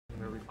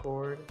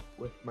record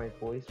with my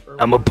voice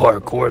for I'm a once.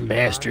 parkour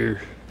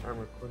master. I'm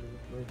recording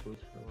with my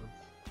voice for once.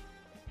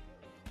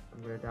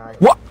 I'm gonna die.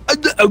 What?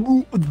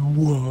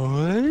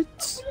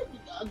 What?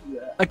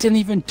 I didn't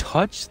even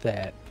touch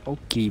that.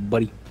 Okay,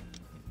 buddy.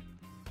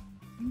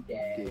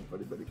 Okay,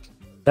 buddy.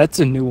 That's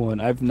a new one.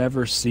 I've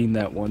never seen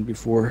that one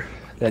before.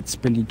 That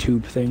spinny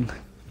tube thing.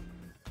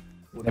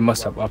 They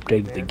must have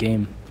updated the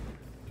game.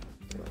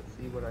 Let's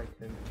see what I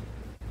can.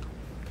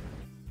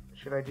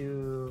 Should I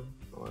do?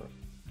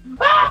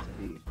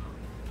 Speed.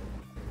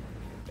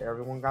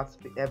 Everyone got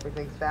speed.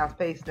 Everything's fast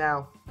paced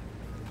now.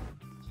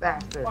 It's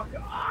faster.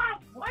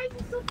 Why is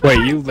it so fast? Wait,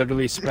 you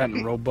literally spent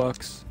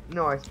Robux?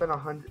 No, I spent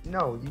 100.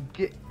 No, you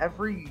get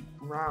every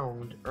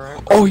round. Or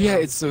every Oh yeah,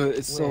 round it's you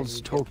those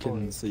get tokens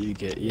points. that you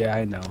get. Yeah,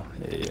 I know.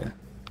 Yeah.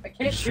 I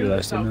can't Just do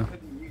realized this I now know. because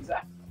you use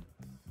that.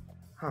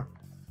 Huh.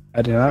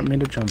 I did not mean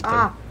to jump there.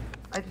 Ah!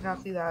 I did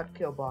not see that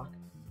kill block.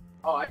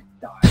 Oh, I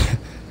died.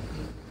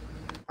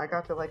 I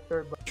got to like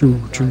third. Choo,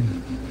 choo,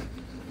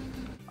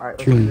 Alright,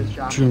 let's do this choo,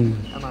 shot. choo.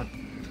 Come on.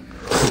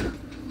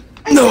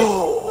 No!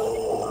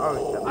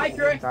 Oh, Hi,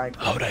 Chris.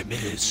 How'd I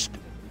miss?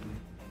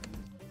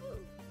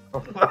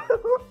 Oh.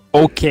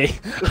 Okay,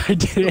 I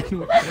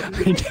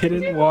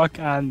didn't walk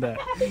on that.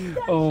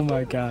 Oh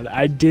my god,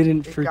 I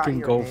didn't It got freaking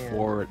your go hand.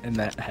 for it and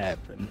that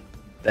happened.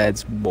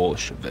 That's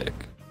Bolshevik.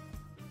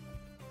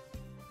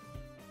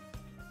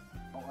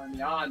 Don't let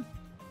me on.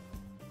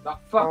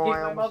 Stop Oh, fucking I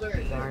my almost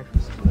mother. died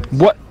from this.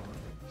 What?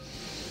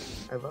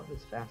 I love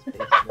this fast pace.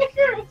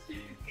 Chris!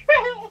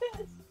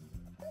 Chris!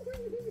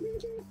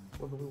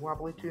 Wibbly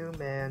wobbly too,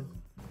 man.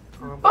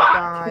 Oh my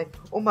god.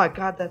 Oh my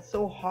god, that's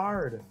so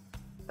hard.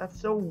 That's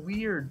so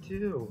weird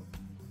too.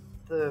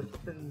 The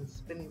flippin'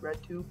 spinny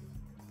red tube.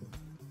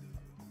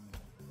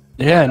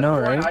 Yeah, I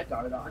know, That's the one right? I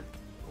died on.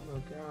 Oh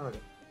my god.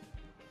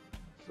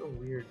 So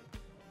weird.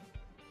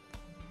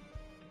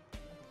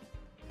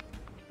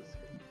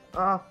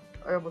 Ah,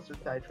 I almost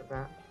just died from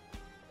that.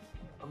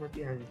 I'm right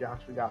behind you,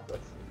 Josh. We got this.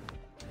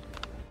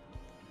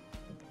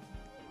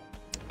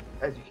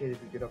 Educated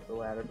to get up the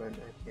ladder, but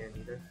I can't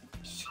either.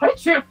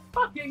 Shut your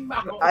fucking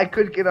mouth! I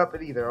could get up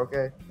it either,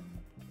 okay?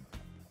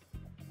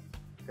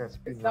 Guys,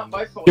 It's not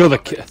my fault. Yo, dude,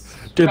 Try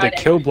the to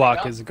kill pick it block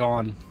up. is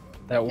gone.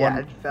 That Yeah, one.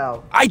 it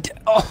fell.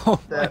 Oh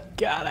my That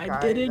god, I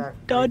guy didn't that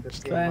made touch this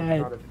game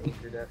must not that. have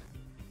injured it.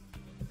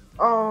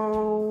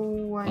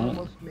 Oh, I Mm.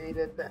 almost made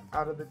it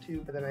out of the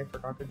tube, but then I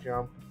forgot to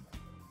jump.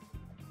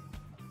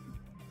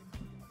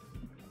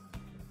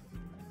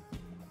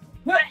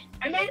 What?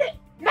 I made it!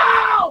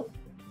 No!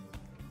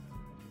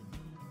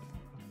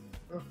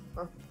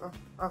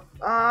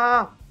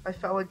 I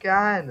fell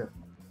again.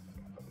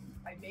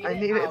 I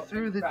made it out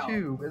through and the fell.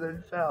 tube and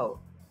then fell.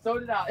 So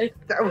did I.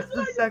 That was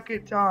the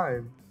second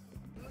time.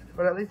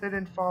 But at least I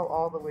didn't fall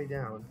all the way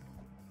down.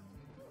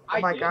 Oh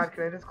my god,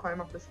 can I just climb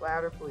up this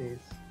ladder, please?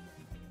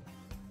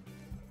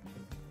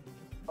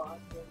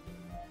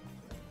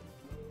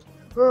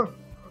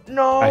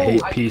 No! I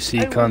hate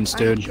PC cunts, I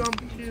dude.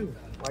 jumped too.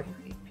 Why do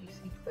you hate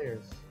PC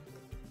players?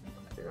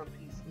 They're on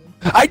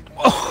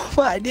PC.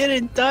 I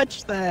didn't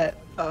touch that.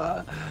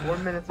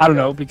 1 minute. I don't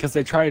know, because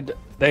they tried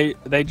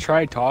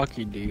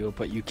talking to you,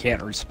 but you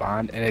can't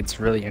respond, and it's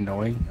really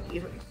annoying.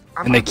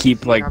 And they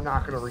keep, like- I'm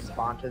not gonna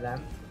respond to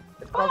them.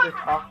 It's called they're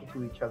talking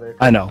to each other.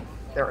 I know,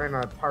 They're in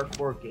a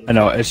parkour game. I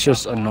know, it's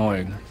just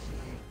annoying.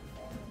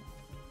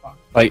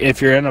 Like,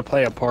 if you're gonna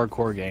play a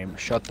parkour game,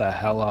 shut the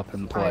hell up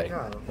and play.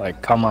 know.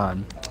 Like, come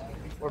on.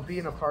 Or be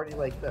in a party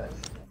like this.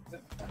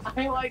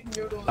 I like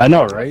noodles. I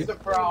know, so much, right? the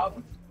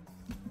prob.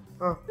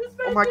 Oh, This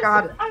oh man my just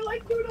god. said, I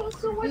like noodles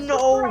so much.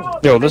 No! the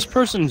prob. Yo, this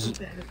person's...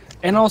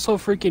 And also,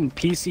 freaking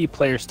PC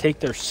players take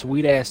their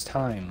sweet-ass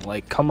time.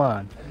 Like, come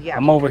on. Yeah,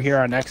 I'm over because- here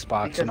on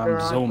Xbox, because and they're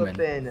I'm on zooming.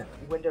 flippin'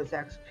 Windows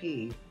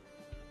XP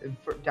and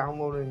for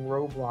downloading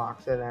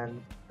Roblox, and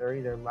then they're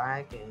either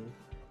lagging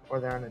or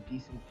they're on a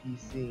decent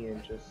PC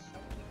and just.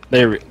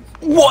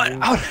 What?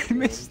 How did I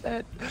miss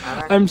that?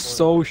 I'm I'm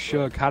so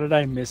shook. How did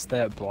I miss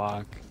that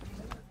block?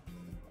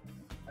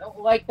 I don't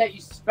like that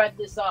you sped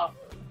this up.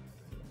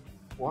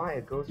 Why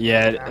it goes?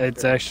 Yeah, faster.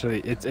 it's actually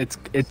it's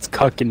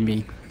cucking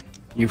me.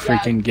 You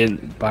freaking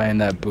get buying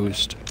that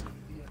boost.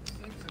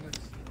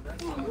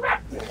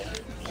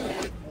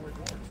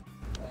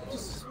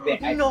 Just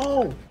spit.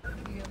 No!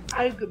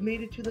 I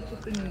made it to the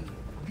flipping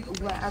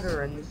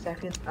ladder on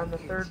the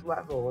third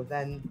level, and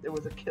then there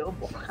was a kill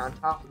block on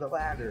top of the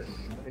ladder,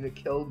 and it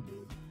killed me.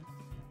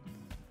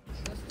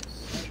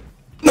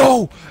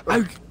 No!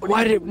 What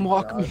Why are you did it doing,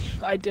 walk me? Josh?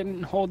 I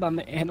didn't hold on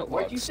the analog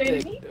What'd you say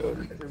to stick, me? dude.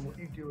 I said, what are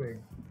you doing?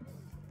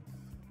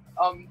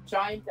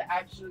 Trying to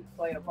actually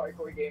play a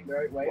parkour game the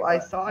right way. Well, I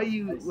but saw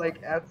you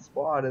like at the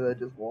spawn and then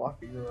just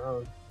walking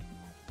around.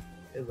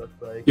 It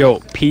looked like. Yo,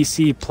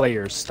 PC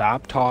players,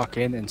 stop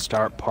talking and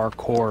start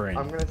parkouring.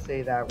 I'm gonna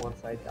say that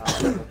once I die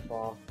in the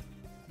fall.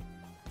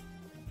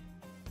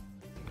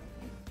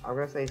 I'm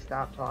gonna say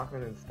stop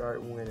talking and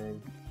start winning.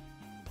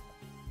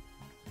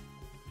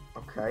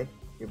 Okay,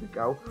 here we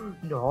go.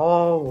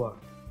 No!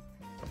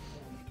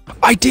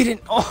 I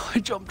didn't! Oh, I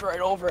jumped right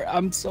over it.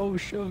 I'm so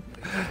shook.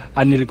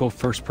 I need to go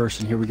first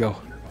person. Here we go.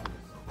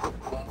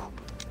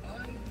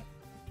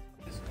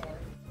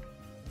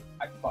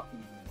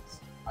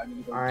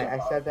 Alright, I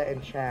said that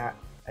in chat.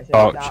 I said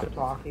Oh, stop shit.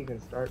 talking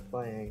and start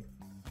playing.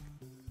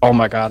 Oh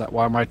my god,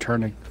 why am I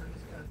turning?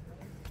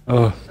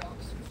 Ugh.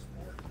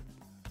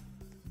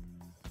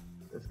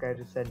 This guy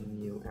just said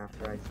mute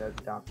after I said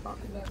stop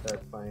talking and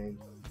start playing.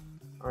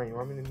 Alright, you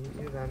want me to mute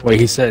you then? Wait,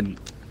 he said...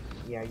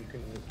 Yeah, you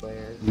can mute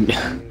players.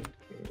 Yeah.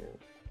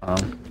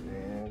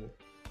 Man.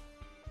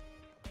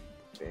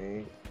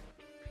 Dang.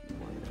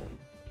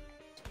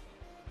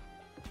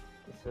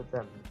 He said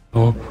that.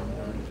 Oh.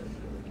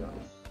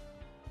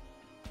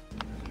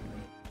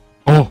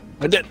 Oh,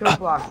 I did. Kill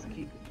blocks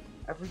keep.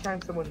 Every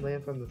time someone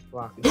lands on this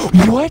block.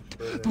 What?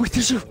 Wait,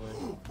 there's a...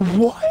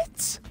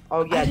 What?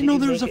 Oh yeah, I didn't know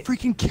there was a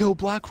freaking kill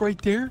block right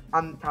there.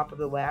 On top of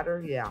the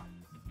ladder? Yeah.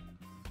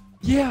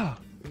 Yeah.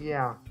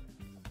 Yeah.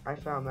 I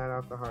found that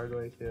out the hard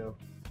way too.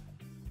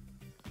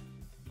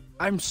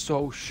 I'm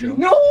so shook.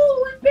 No,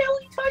 it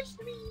barely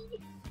touched me.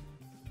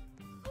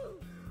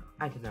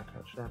 I did not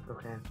touch that,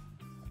 okay.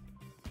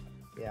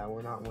 Yeah,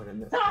 we're not winning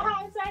this.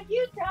 It's like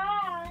you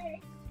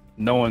die.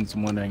 No one's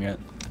winning it.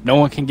 No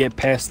one can get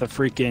past the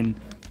freaking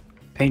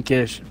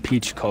pinkish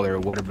peach color or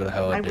whatever the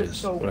hell it is.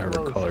 So whatever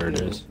close, color it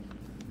too. is.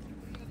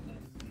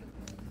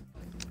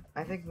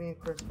 I think me and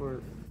Chris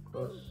were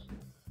close.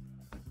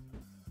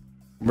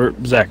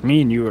 Zach,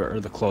 me and you are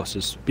the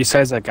closest.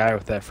 Besides that guy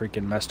with that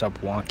freaking messed up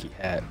wonky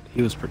hat.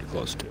 He was pretty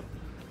close too.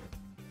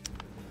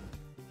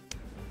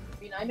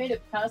 I mean, I made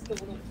it past the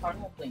little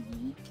tunnel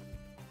thingy.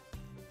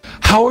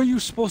 How are you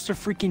supposed to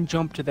freaking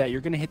jump to that?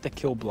 You're gonna hit the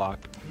kill block.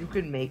 You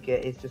can make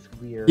it, it's just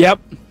weird. Yep.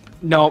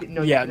 No,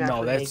 No, yeah, you can no,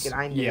 actually that's... make it.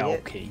 I made yeah, it.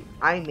 okay.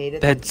 I made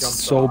it. That's jumped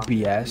so off.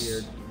 BS. It's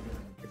weird.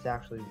 It's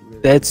actually really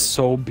That's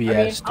weird. so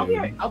BS, I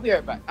mean, dude. I'll be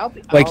right back.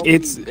 Like, I'll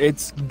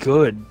it's be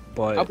good,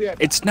 but right back.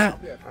 it's not... I'll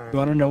be right back. Alright. You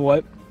wanna know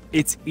what?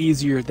 It's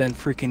easier than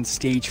freaking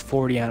stage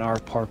 40 on our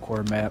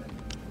parkour map.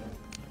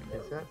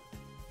 Is it?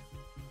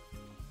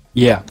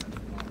 Yeah.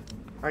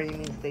 Or you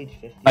mean stage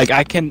 50? Like,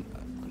 I can...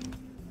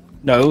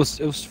 No, it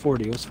was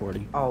 40, it was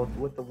 40. Oh,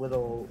 with the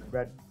little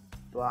red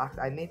blocks.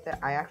 I made that.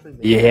 I actually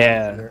made Yeah.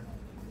 that easier.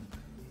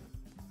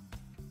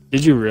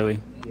 Did you really?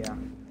 Yeah.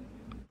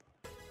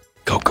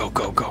 Go, go,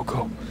 go, go,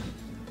 go.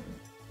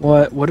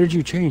 What did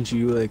you change?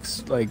 You,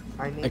 like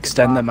I made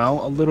extend the them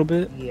blocks- out a little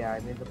bit? Yeah, I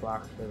made the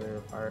blocks further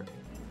apart.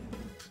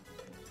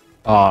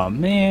 Aw,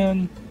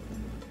 man.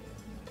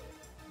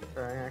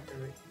 Sorry,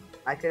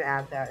 I could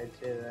add that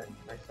into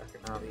my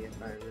second hobby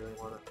if I really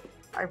want to.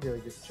 I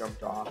really just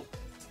jumped off.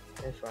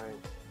 If I.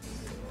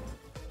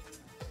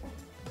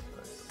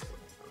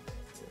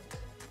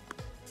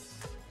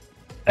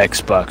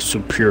 Xbox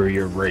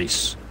Superior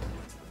Race.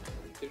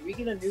 Did we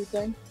get a new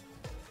thing?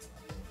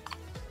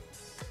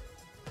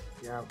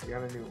 Yeah, we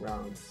got a new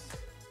round.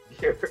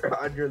 You're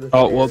under the.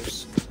 Oh,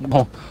 stairs. whoops.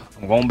 Oh,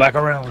 I'm going back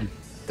around.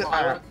 Oh,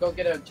 I want to go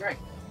get a drink.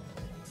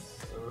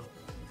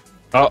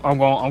 Oh,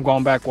 I'm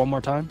going back one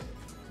more time.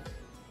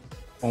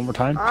 One more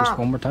time, Ah. just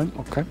one more time.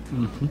 Okay.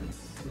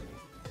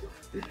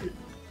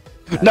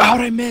 No,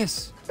 how'd I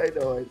miss? I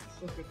know.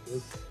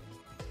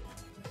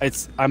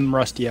 I'm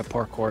rusty at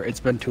parkour. It's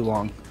been too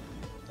long.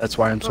 That's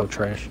why I'm so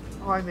trash.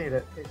 Oh, I made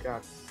it. Thank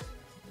God.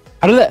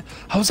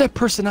 How's that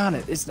person on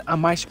it? It's on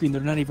my screen.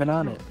 They're not even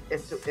on it.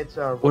 It's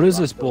a. What is Roblox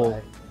this bull?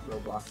 delay.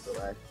 Roblox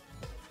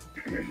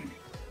delay.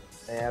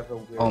 They have a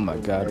weird. Oh my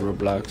God, delay.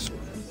 Roblox. It's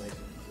like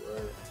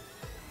where,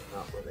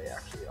 not where they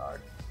actually are.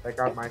 Like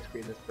on my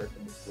screen, this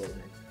person is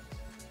loading.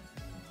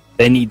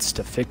 They needs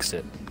to fix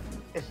it.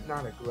 It's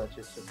not a glitch.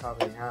 It's just how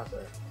they have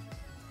it.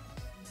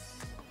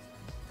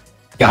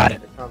 Got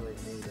it. It's how they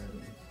made it.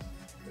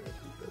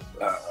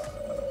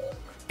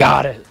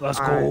 Got it. Let's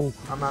go. Alright,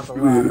 I'm on the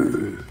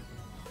ladder.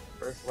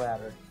 First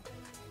ladder.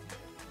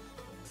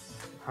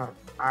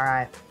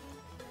 Alright.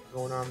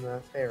 Going on the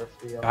Ferris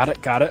wheel. Got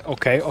it. Got it.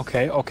 Okay.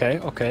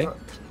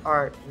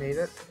 Alright, made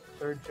it.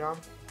 Third jump.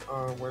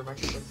 Where am I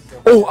supposed to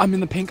jump? Oh, I'm in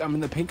the pink.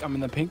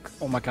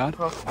 Oh my God.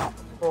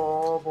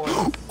 Oh boy.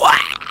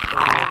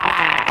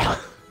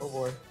 Oh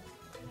boy.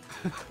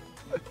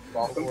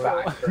 Welcome boy.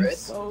 back, I'm Chris.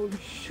 so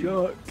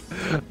shook.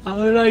 How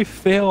did I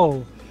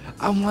fail?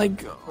 I'm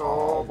like,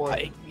 Oh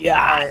boy.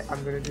 yeah. Alright,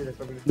 I'm gonna do this.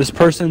 This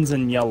person's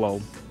in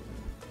yellow.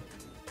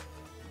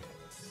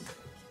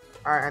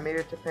 Alright, I made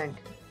it to pink.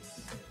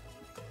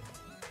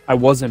 I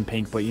was in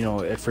pink, but you know,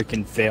 it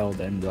freaking failed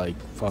and like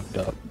fucked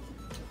up.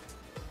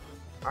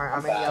 Alright, I'm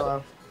in Bad.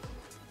 yellow.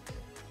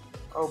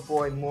 Oh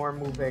boy, more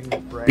moving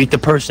bricks. Beat the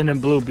person in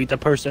blue. Beat the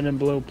person in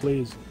blue,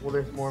 please. Well,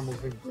 there's more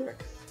moving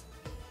bricks.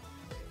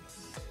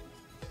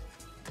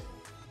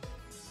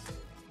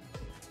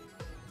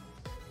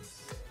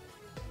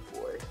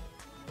 Boy.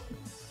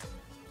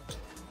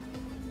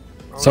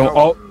 So, no.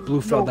 oh,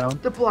 blue fell No, down.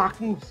 the block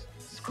moves.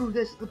 Screw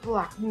this, the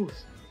block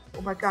moves.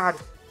 Oh my god.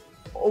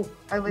 Oh,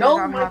 I landed No,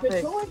 on my half thing.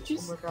 controller Oh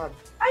just... my god.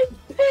 I'm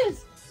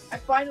pissed! I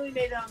finally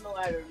made it on the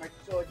ladder and my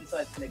controller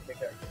decides to make the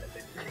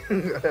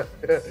character.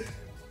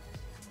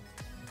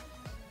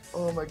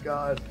 Oh my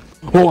god.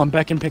 Oh, I'm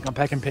back in pink.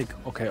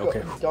 Okay.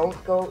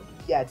 Don't go.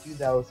 Yeah, do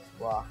those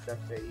blocks.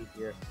 That's way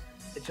easier.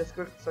 It's just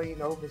good so you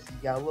know this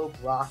yellow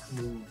block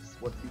moves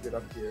once you get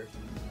up here.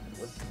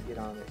 Once you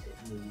get on it,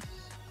 it moves.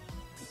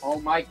 Oh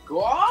my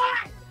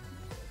god!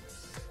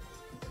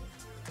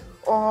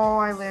 Oh,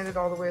 I landed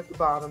all the way at the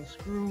bottom.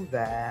 Screw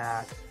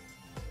that.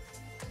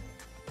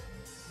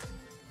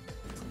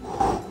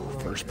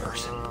 First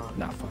person.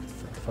 Nah,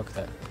 fuck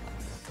that.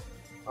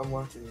 I'm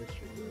watching this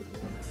stream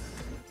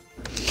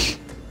right now.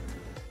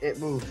 It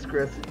moves,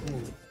 Chris. It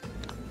moves.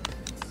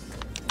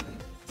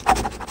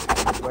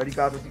 Right, you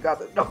got this. You got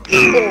this. No.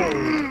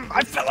 Oh.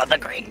 I fell on the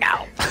green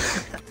now.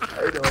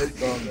 I know. I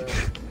saw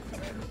that.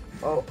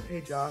 Oh,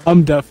 hey, Josh.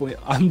 I'm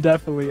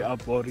definitely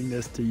uploading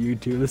this to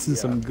YouTube. This is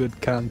some good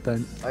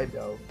content. I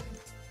know.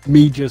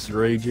 Me just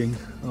raging.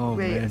 Oh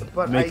Wait, man,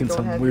 but making I don't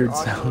some have weird your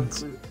audio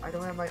sounds. I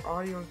don't have my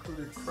audio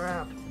included.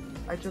 Crap.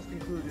 I just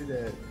included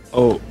it.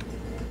 Oh,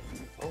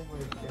 Oh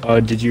my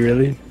god. did you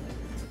really?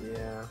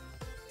 Yeah.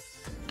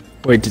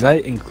 Wait, did I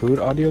include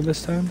audio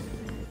this time?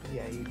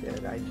 Yeah, you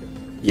did. I just.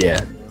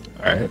 Yeah.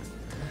 Alright.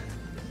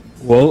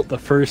 Well, the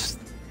first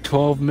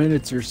 12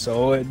 minutes or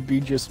so, it'd be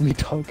just me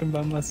talking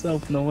by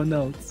myself, no one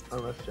else.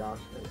 Unless Josh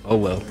did. Oh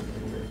well.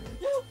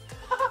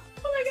 Oh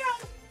my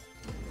god!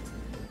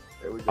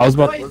 There we go. I was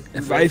about. Boys,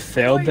 If I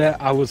failed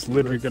that, I was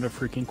literally gonna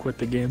freaking quit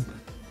the game.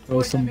 That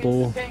was Boys, I some made it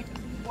bull. to tank.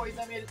 Boys,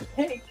 I made it to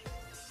tank.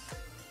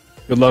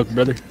 Good luck,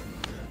 brother.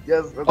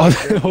 Yes, Oh,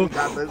 okay, oh, we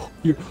got this.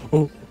 You.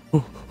 Oh.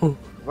 Come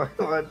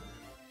on.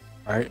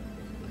 Alright.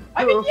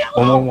 I'm in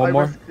yellow! One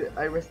more.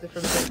 I risked it for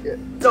the biscuit.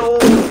 No!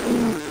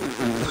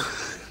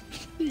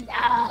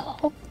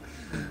 No.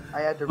 I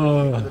had to risk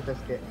it for the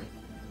biscuit.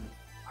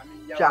 I'm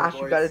in yellow, Josh,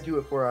 you boys. gotta do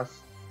it for us.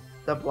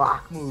 The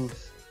block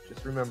moves.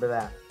 Just remember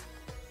that.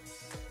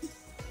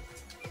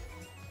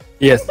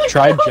 Yes,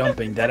 try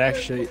jumping. It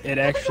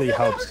actually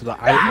helps because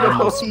I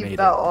almost he made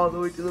fell it. all the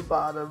way to the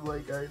bottom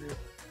like I did.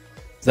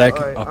 Zach,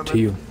 Alright, up I'm to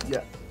you.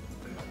 Yeah.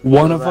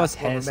 One of One us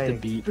has to remaining.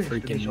 beat Finish the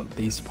freaking mission.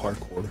 these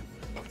parkour.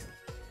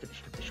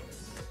 Finish.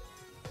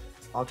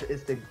 Ultra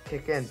instinct,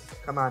 kick in.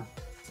 Come on.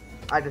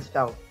 I just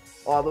fell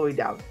all the way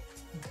down.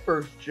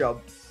 First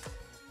jump.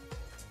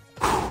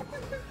 That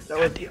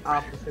was the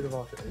opposite of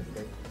ultra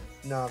instinct.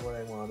 It's not what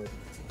I wanted.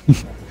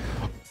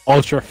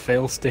 Ultra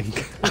fail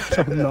stink.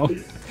 I don't know.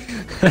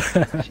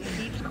 She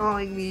keeps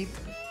calling me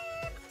beep,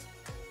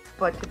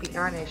 but to be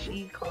honest,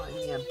 she's calling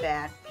me a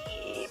bad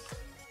beep.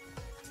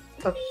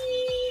 Come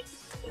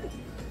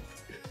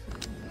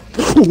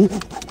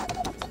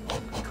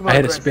I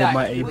had to Chris. spam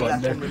my Zach, A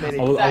button there. please.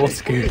 I was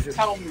Zach, scared. please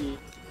tell me.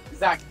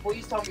 Zach,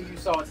 please tell me you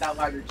saw what that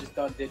ladder just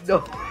done did.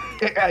 No,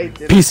 I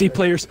didn't. PC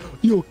players,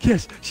 yo,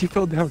 yes, she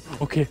fell down.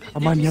 Okay,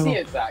 I'm on Did you yellow. see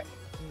it, Zach?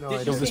 No, Did I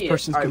you don't. Is this see it?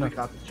 person's Alright, gonna? we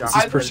got this, Is Josh.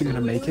 this I person was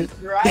gonna make it?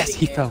 literally Yes,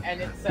 he grabbing it, fell.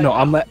 and it said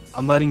No, no.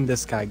 I'm letting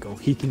this guy go.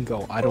 He can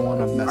go. I don't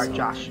want to mess Alright, up.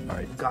 Josh.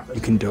 Alright, We got this.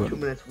 you can do it. 2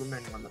 minutes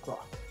remaining on the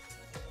clock.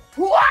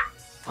 What?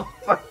 Oh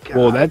my god.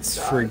 Well, that's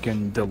Josh.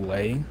 freaking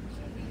delay.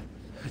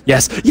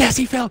 Yes, yes,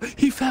 he fell.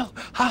 He fell.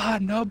 Haha,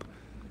 nub.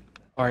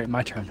 All right,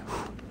 my turn.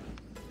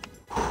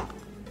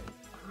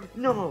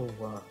 No.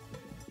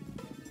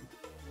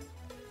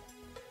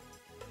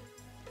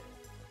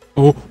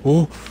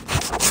 Oh.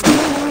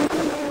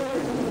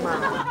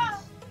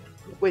 Moms.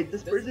 Wait,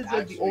 this This person is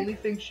said the actually- only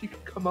thing she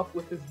could come up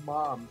with is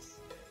moms.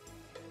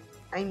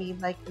 I mean,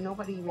 like,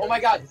 nobody really Oh my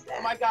god! says that.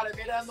 Oh my god! I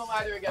made it on the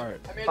ladder again. Alright.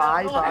 I made it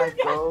Bye, on the ladder bye,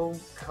 again. go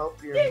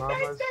help your Yes,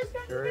 mama's yes,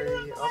 yes,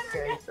 journey. yes,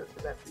 Okay, yes.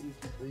 censor that for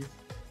YouTube, please.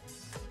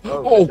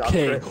 Oh, good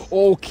Okay, job, Chris.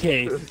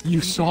 okay.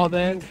 You saw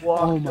that? You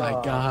walked Oh my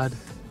off. god.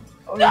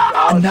 Oh,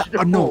 I'm gosh,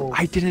 not, no,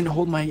 I didn't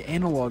hold my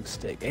analog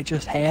stick. It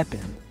just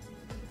happened.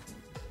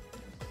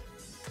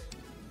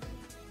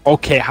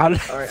 Okay, how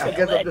did Alright, I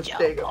guess I'm just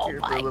staying up here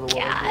for a little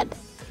while.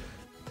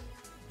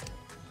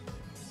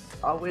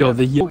 Oh, wait, Yo,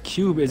 the yellow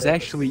cube is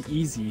actually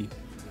easy.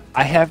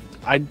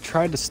 I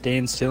tried to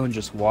stand still and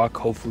just walk,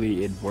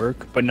 hopefully it'd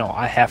work. But no,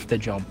 I have to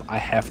jump. I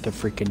have to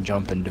freaking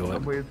jump and do it.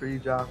 I'm waiting for you,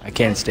 Josh. I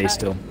can't stay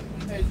still.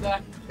 Hey,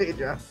 Zach. Hey,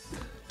 Josh.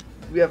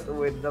 We have to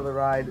wait another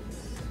ride.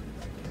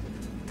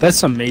 That's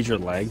some major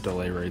lag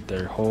delay right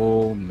there.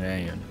 Oh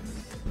man.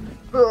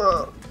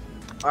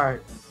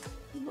 Alright.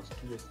 Let's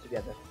do this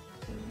together.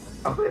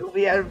 Oh,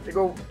 we have to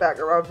go back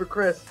around for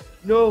Chris.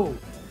 No!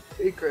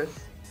 Hey, Chris.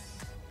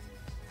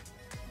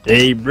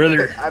 Hey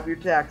brother. Have your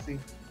taxi.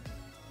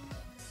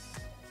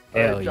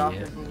 Hell Alright, Josh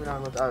yeah. is moving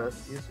on without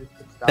us. Usually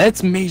could stop.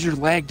 That's major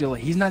lag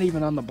delay. He's not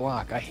even on the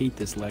block. I hate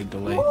this lag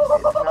delay.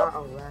 It's not a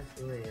lag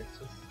delay, it's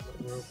just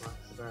what Roblox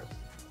is about.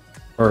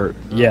 Or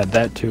yeah,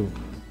 that too.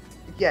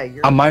 Yeah,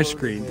 you're On my totally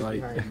screen, way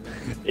like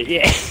behind me.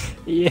 yeah,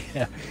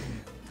 yeah.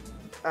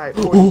 Alright,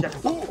 40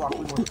 seconds on the clock. We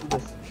want to do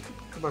this.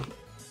 Come on.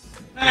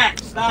 Zach,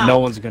 stop. No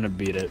one's gonna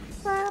beat it.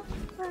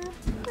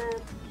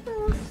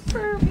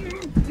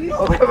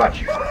 Oh, come on.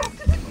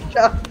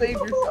 Josh, save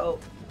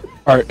yourself.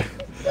 All right.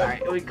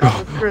 Alright, we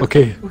got this, Chris.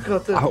 Okay. We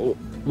got this.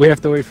 We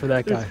have to wait for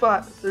that There's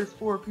guy. there's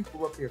 4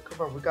 people up here.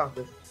 Come on, we got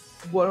this.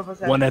 One of us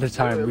has One to at a do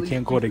time. at We least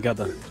can't go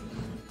together.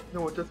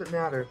 No, it doesn't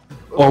matter.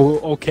 Oh,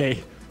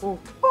 okay. Oh,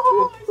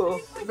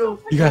 no.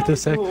 You got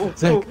this, Zach. Oh,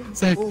 Zach. oh,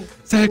 Zach. oh,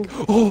 Zach.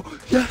 oh. Oh,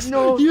 yes.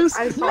 No, Yes.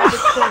 I saw the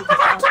kill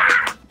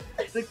block.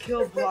 The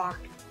kill block.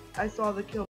 I saw the kill